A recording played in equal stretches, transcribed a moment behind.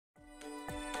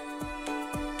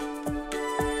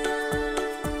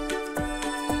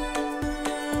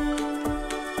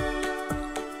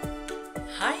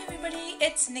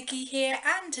it's Nikki here,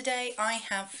 and today I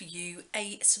have for you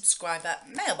a subscriber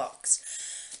mailbox.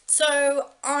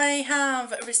 So I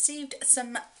have received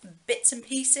some bits and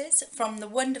pieces from the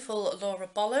wonderful Laura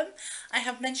Bolham. I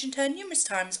have mentioned her numerous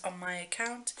times on my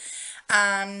account,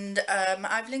 and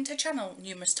I've linked her channel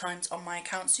numerous times on my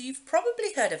account, so you've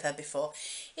probably heard of her before.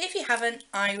 If you haven't,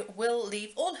 I will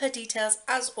leave all her details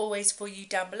as always for you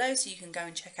down below, so you can go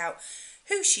and check out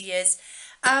who she is.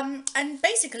 And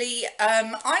basically,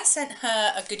 I sent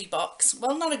her a goodie box.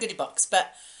 Well, not a goodie box,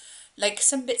 but like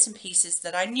some bits and pieces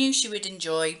that I knew she would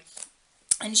enjoy.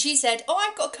 And she said, oh,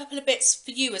 I've got a couple of bits for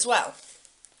you as well.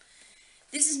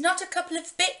 This is not a couple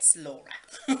of bits, Laura.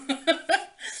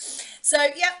 So,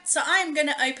 yeah, so I'm going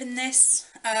to open this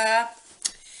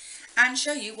and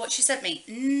show you what she sent me.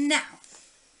 Now,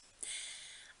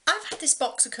 I've had this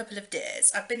box a couple of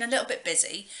days. I've been a little bit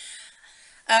busy.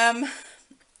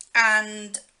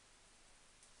 And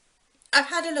I've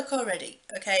had a look already,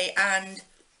 okay, and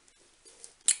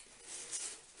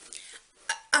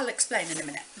I'll explain in a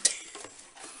minute.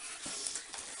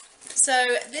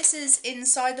 So this is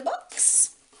inside the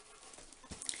box,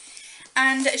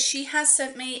 and she has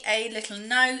sent me a little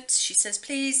note. She says,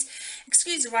 please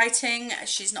excuse the writing,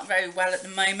 she's not very well at the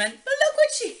moment, but look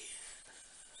what she...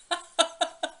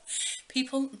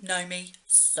 People know me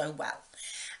so well.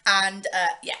 And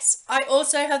yes, I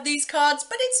also have these cards,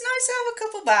 but it's nice to have a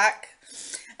couple back,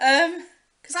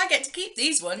 because I get to keep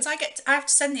these ones. I have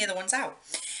to send the other ones out.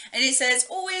 And it says,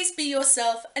 always be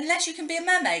yourself, unless you can be a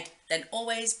mermaid, then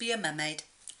always be a mermaid.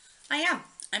 I am.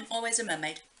 I'm always a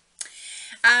mermaid.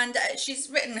 And she's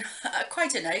written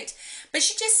quite a note, but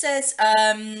she just says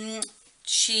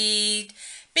she'd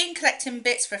been collecting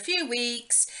bits for a few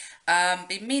weeks,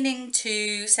 been meaning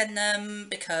to send them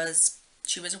because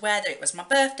she was aware that it was my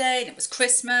birthday and it was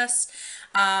Christmas,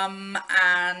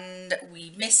 and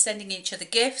we missed sending each other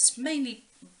gifts, mainly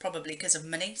probably because of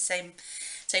money. Same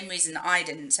reason that I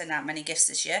didn't send out many gifts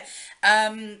this year.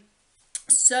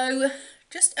 So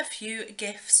just a few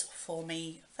gifts for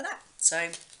me for that.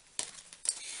 So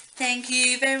thank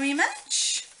you very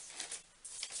much.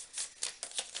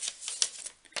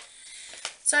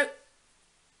 So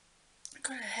I've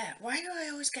got a hair. Why do I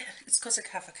always get it? It's because I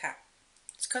have a cat.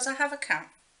 It's because I have a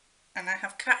cat, and I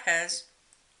have cat hairs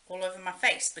all over my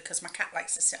face because my cat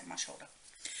likes to sit on my shoulder.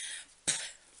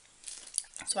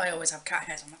 That's why I always have cat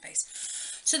hairs on my face.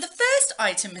 So the first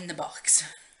item in the box,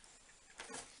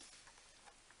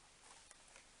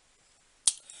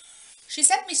 she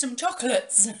sent me some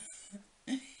chocolates.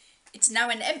 It's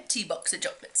now an empty box of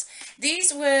chocolates.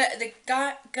 These were the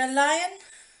Guylian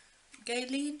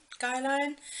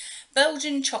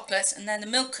Belgian chocolates, and then the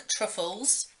milk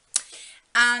truffles.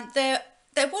 And there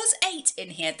was 8 in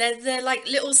here. They're like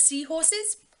little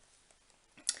seahorses.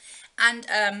 And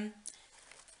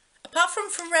apart from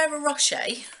Ferrero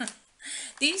Rocher,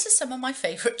 these are some of my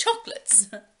favourite chocolates.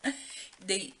 I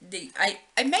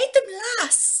made them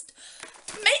last.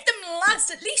 Made them last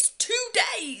at least 2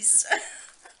 days.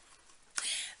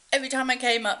 Every time I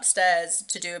came upstairs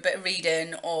to do a bit of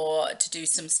reading or to do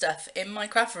some stuff in my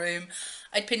craft room,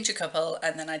 I'd pinch a couple,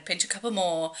 and then I'd pinch a couple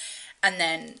more, and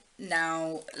then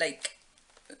now, like,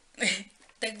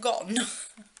 they're gone.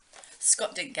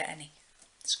 Scott didn't get any.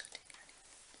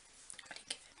 I didn't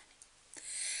give him any.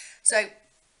 So,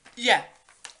 yeah,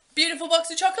 beautiful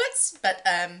box of chocolates, but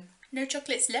no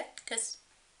chocolates left because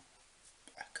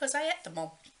I ate them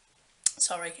all.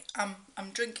 Sorry,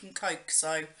 I'm drinking Coke,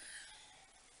 so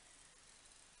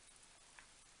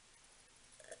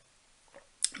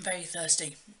I'm very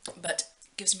thirsty, but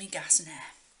it gives me gas and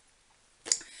air.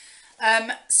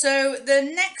 So the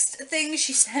next thing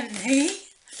she sent me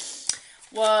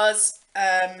was 2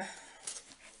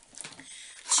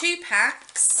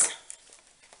 packs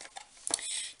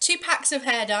of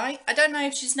hair dye. I don't know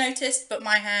if she's noticed, but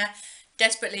my hair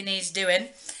desperately needs doing.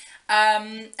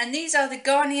 And these are the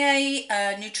Garnier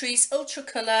Nutrice Ultra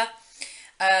Colour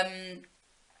hair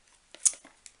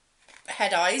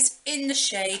dyes in the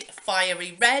shade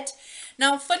Fiery Red.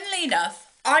 Now, funnily enough,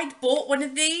 I'd bought one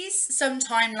of these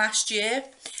sometime last year,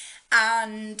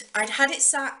 and I'd had it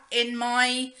sat in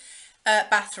my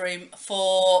bathroom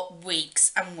for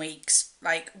weeks and weeks,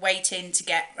 like waiting to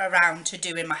get around to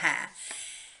doing my hair.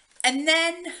 And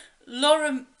then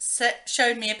Laura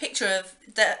showed me a picture of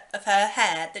her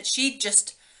hair that she'd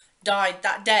just dyed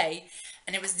that day,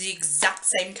 and it was the exact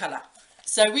same colour.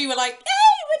 So we were like,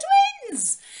 hey, we're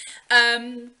twins!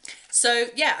 So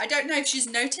yeah, I don't know if she's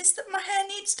noticed that my hair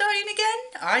needs dyeing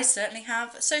again. I certainly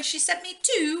have. So she sent me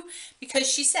 2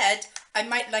 because she said I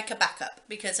might like a backup,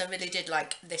 because I really did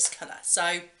like this colour.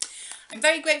 So I'm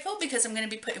very grateful because I'm going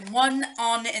to be putting one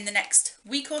on in the next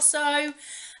week or so,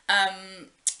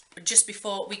 just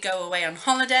before we go away on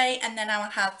holiday, and then I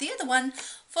will have the other one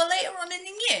for later on in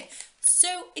the year.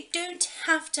 So I don't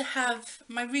have to have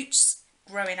my roots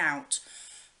growing out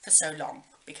for so long,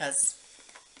 because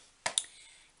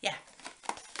yeah.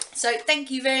 So thank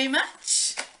you very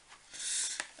much.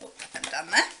 Oh, I'm done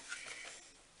there.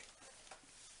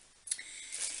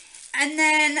 And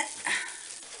then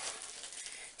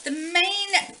the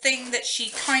main thing that she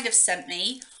kind of sent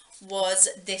me was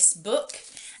this book,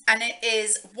 and it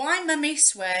is Why Mummy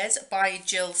Swears by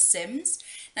Jill Sims.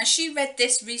 Now, she read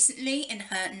this recently in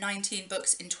her 19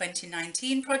 Books in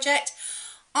 2019 project.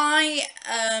 I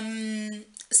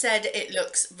said it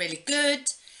looks really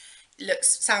good,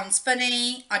 sounds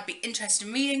funny, I'd be interested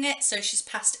in reading it, so she's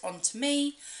passed it on to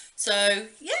me. So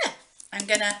yeah, I'm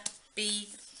gonna be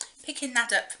picking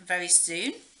that up very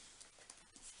soon.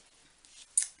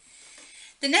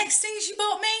 The next thing she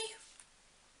bought me,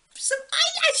 some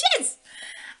eyelashes.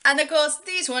 And of course,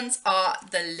 these ones are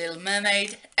the Little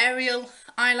Mermaid Ariel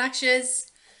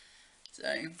eyelashes.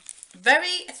 So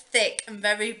very thick and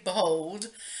very bold.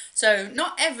 So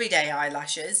not everyday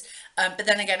eyelashes, but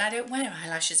then again, I don't wear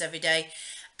eyelashes every day.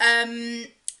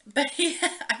 But yeah,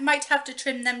 I might have to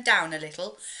trim them down a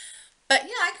little. But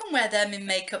yeah, I can wear them in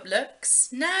makeup looks,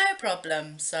 no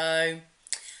problem. So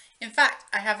in fact,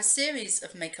 I have a series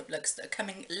of makeup looks that are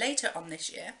coming later on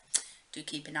this year. Do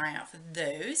keep an eye out for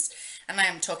those. And I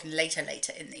am talking later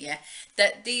in the year,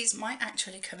 that these might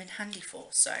actually come in handy for.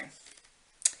 So,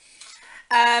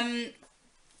 and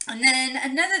then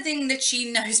another thing that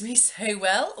she knows me so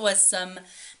well was some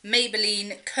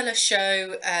Maybelline Colour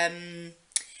Show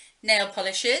nail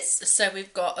polishes. So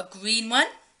we've got a green one.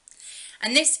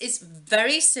 And this is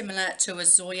very similar to a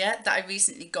Zoya that I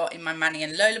recently got in my Manny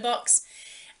and Lola box.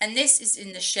 And this is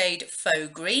in the shade Faux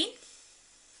Green.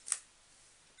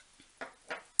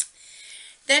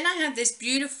 Then I have this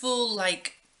beautiful,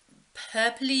 like,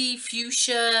 purpley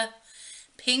fuchsia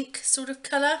pink sort of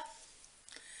colour.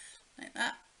 Like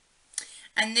that.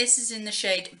 And this is in the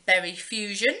shade Berry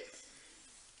Fusion.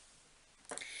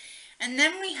 And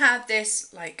then we have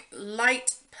this, like,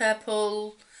 light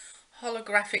purple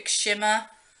holographic shimmer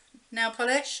nail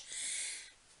polish,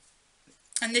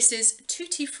 and this is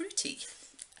Tutti Frutti.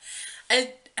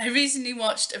 I recently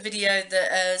watched a video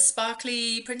that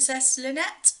Sparkly Princess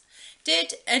Lynette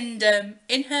did, and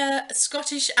in her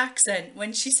Scottish accent,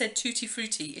 when she said Tutti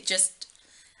Frutti,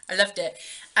 I loved it.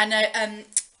 And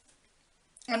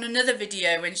on another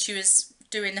video when she was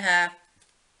doing her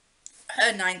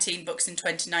 19 books in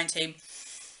 2019,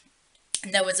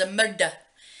 and there was a murder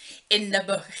in the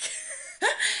book.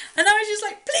 And I was just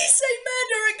like, please say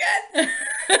murder again.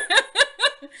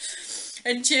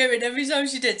 And cheering every time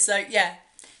she did. So yeah,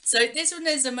 so this one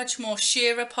is a much more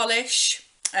sheerer polish,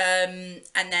 and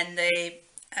then the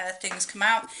things come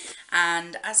out,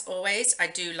 and as always I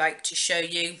do like to show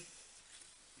you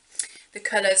the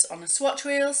colours on a swatch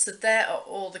wheel. So there are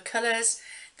all the colours.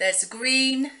 There's the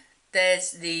green,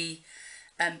 there's the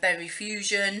Berry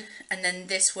Fusion, and then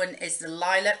this one is the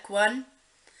lilac one.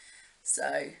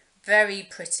 So very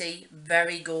pretty,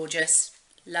 very gorgeous,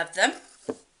 love them.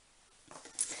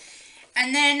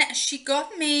 And then she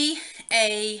got me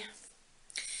a,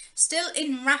 still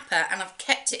in wrapper, and I've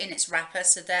kept it in its wrapper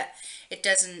so that it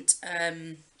doesn't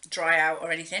dry out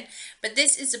or anything, but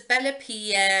this is a Bella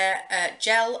Pierre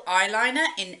gel eyeliner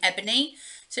in ebony.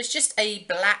 So it's just a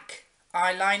black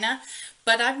eyeliner,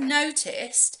 but I've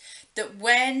noticed that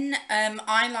when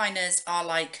eyeliners are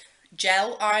like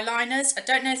gel eyeliners, I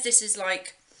don't know if this is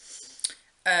like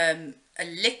a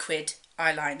liquid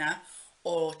eyeliner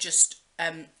or just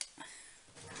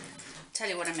tell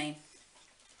you what I mean.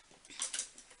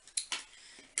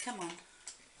 Come on.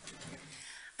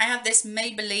 I have this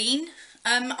Maybelline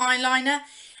eyeliner,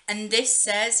 and this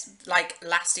says like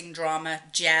Lasting Drama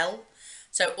Gel,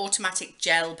 so automatic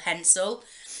gel pencil,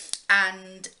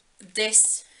 and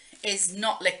this is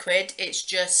not liquid, it's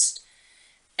just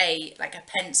like a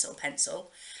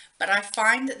pencil, but I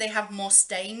find that they have more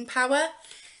staying power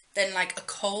than like a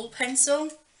kohl pencil.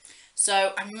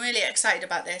 So I'm really excited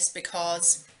about this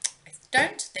because I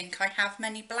don't think I have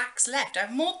many blacks left. I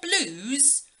have more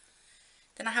blues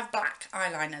than I have black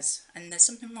eyeliners, and there's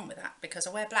something wrong with that because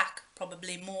I wear black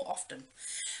probably more often.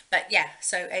 But yeah,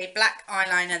 so a black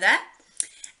eyeliner there.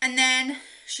 And then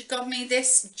she got me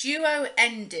this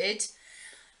duo-ended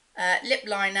lip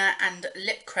liner and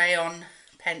lip crayon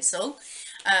pencil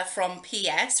from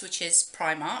PS, which is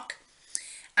Primark,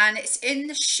 and it's in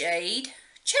the shade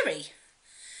Cherry.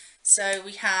 So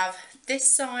we have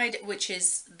this side, which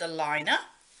is the liner,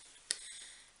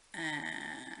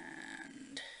 and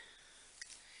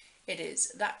it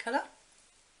is that colour.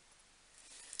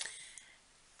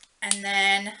 And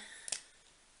then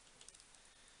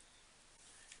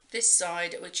this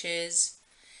side, which is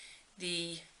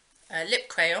the lip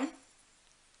crayon,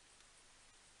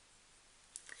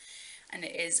 and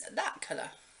it is that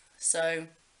colour. So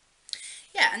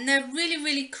yeah, and they're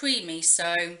really creamy,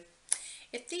 so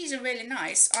if these are really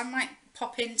nice, I might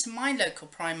pop into my local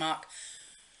Primark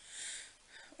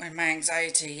when my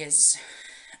anxiety is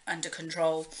under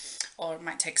control, or I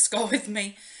might take a score with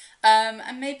me,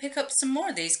 and may pick up some more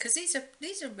of these, because these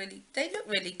are really, they look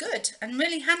really good and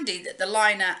really handy that the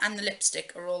liner and the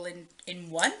lipstick are all in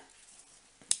one.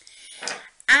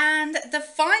 And the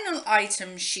final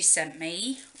item she sent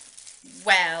me,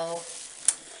 well,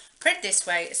 put it this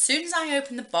way, as soon as I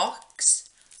opened the box,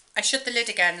 I shut the lid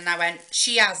again and I went,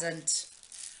 she hasn't.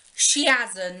 She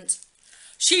hasn't.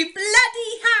 She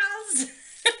bloody has.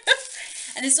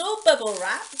 And it's all bubble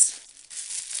wrapped.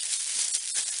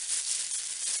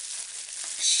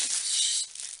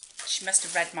 She must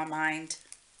have read my mind.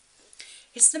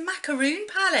 It's the macaroon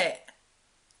palette.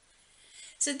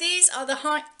 So these are the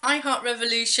I Heart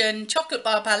Revolution chocolate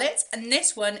bar palettes, and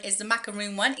this one is the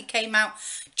macaroon one. It came out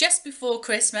just before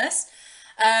Christmas.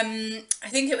 I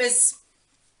think it was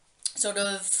sort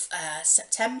of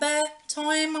September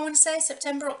time, I want to say,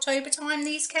 September, October time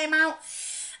these came out.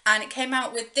 And it came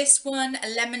out with this one, a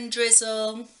lemon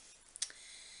drizzle,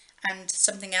 and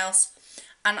something else.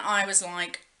 And I was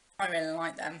like, I really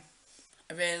like them.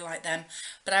 I really like them.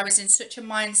 But I was in such a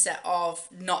mindset of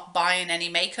not buying any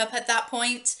makeup at that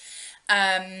point,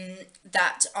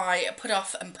 that I put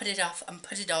off and put it off and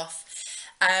put it off.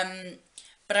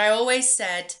 But I always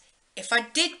said, if I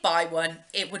did buy one,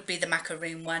 it would be the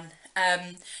macaroon one.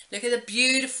 Look at the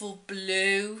beautiful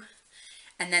blue,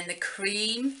 and then the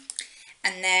cream,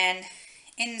 and then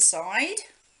inside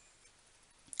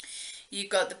you've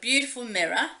got the beautiful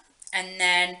mirror, and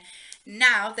then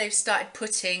now they've started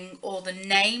putting all the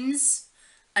names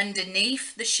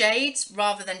underneath the shades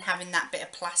rather than having that bit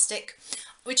of plastic,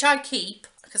 which I keep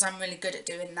because I'm really good at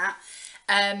doing that.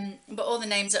 But all the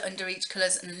names are under each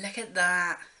colours, and look at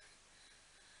that.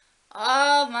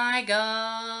 Oh my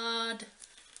god.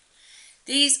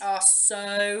 These are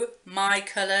so my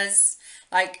colours.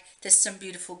 Like, there's some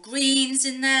beautiful greens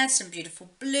in there, some beautiful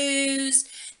blues.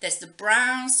 There's the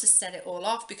browns to set it all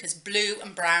off, because blue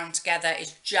and brown together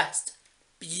is just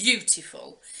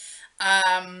beautiful.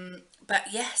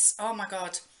 But yes, oh my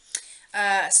god.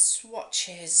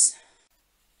 Swatches.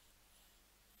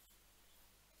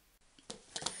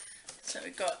 So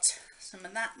we've got some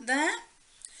of that there.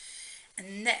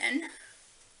 And then,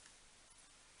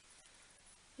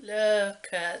 look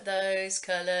at those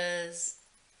colours.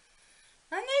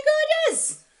 And they're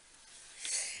gorgeous.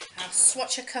 I'll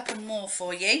swatch a couple more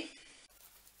for you.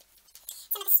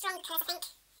 Some of the stronger colours, I think.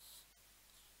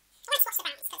 I won't swatch the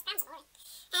browns because browns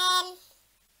are boring.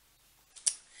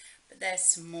 But there's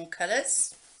some more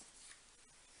colours.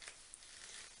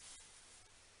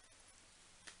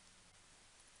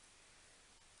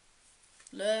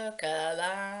 Look at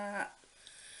that.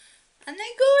 And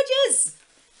they're gorgeous.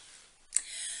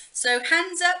 So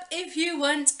hands up if you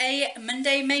want a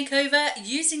Monday makeover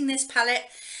using this palette,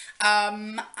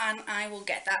 and I will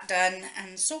get that done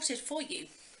and sorted for you.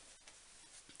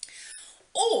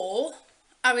 Or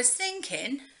I was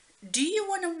thinking, do you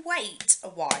want to wait a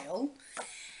while,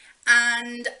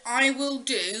 and I will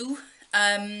do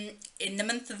in the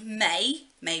month of May,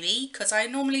 maybe, because I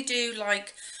normally do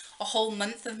like a whole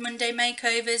month of Monday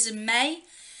makeovers in May.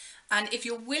 And if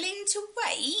you're willing to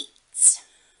wait,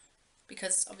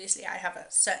 because obviously I have a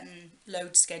certain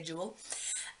load schedule,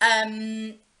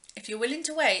 if you're willing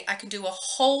to wait, I can do a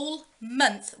whole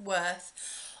month worth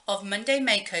of Monday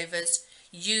makeovers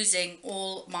using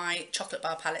all my chocolate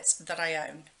bar palettes that I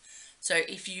own. So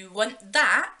if you want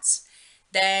that,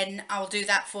 then I'll do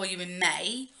that for you in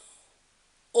May,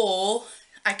 or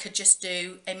I could just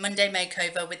do a Monday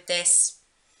makeover with this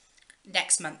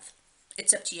next month.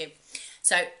 It's up to you.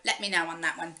 So let me know on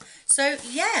that one. So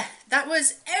yeah, that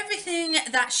was everything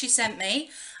that she sent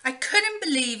me. I couldn't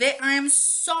believe it. I am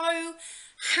so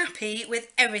happy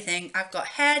with everything. I've got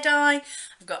hair dye,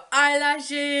 I've got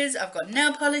eyelashes, I've got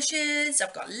nail polishes,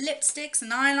 I've got lipsticks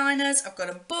and eyeliners, I've got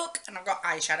a book, and I've got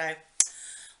eyeshadow.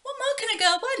 What more can a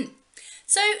girl want?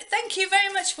 So thank you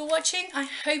very much for watching. I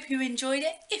hope you enjoyed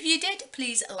it. If you did,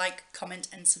 please like, comment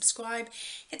and subscribe.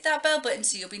 Hit that bell button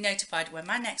so you'll be notified when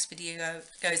my next video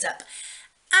goes up.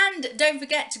 And don't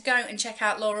forget to go and check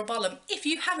out Laura Bolham if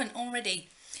you haven't already.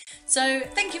 So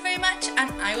thank you very much,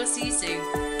 and I will see you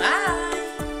soon.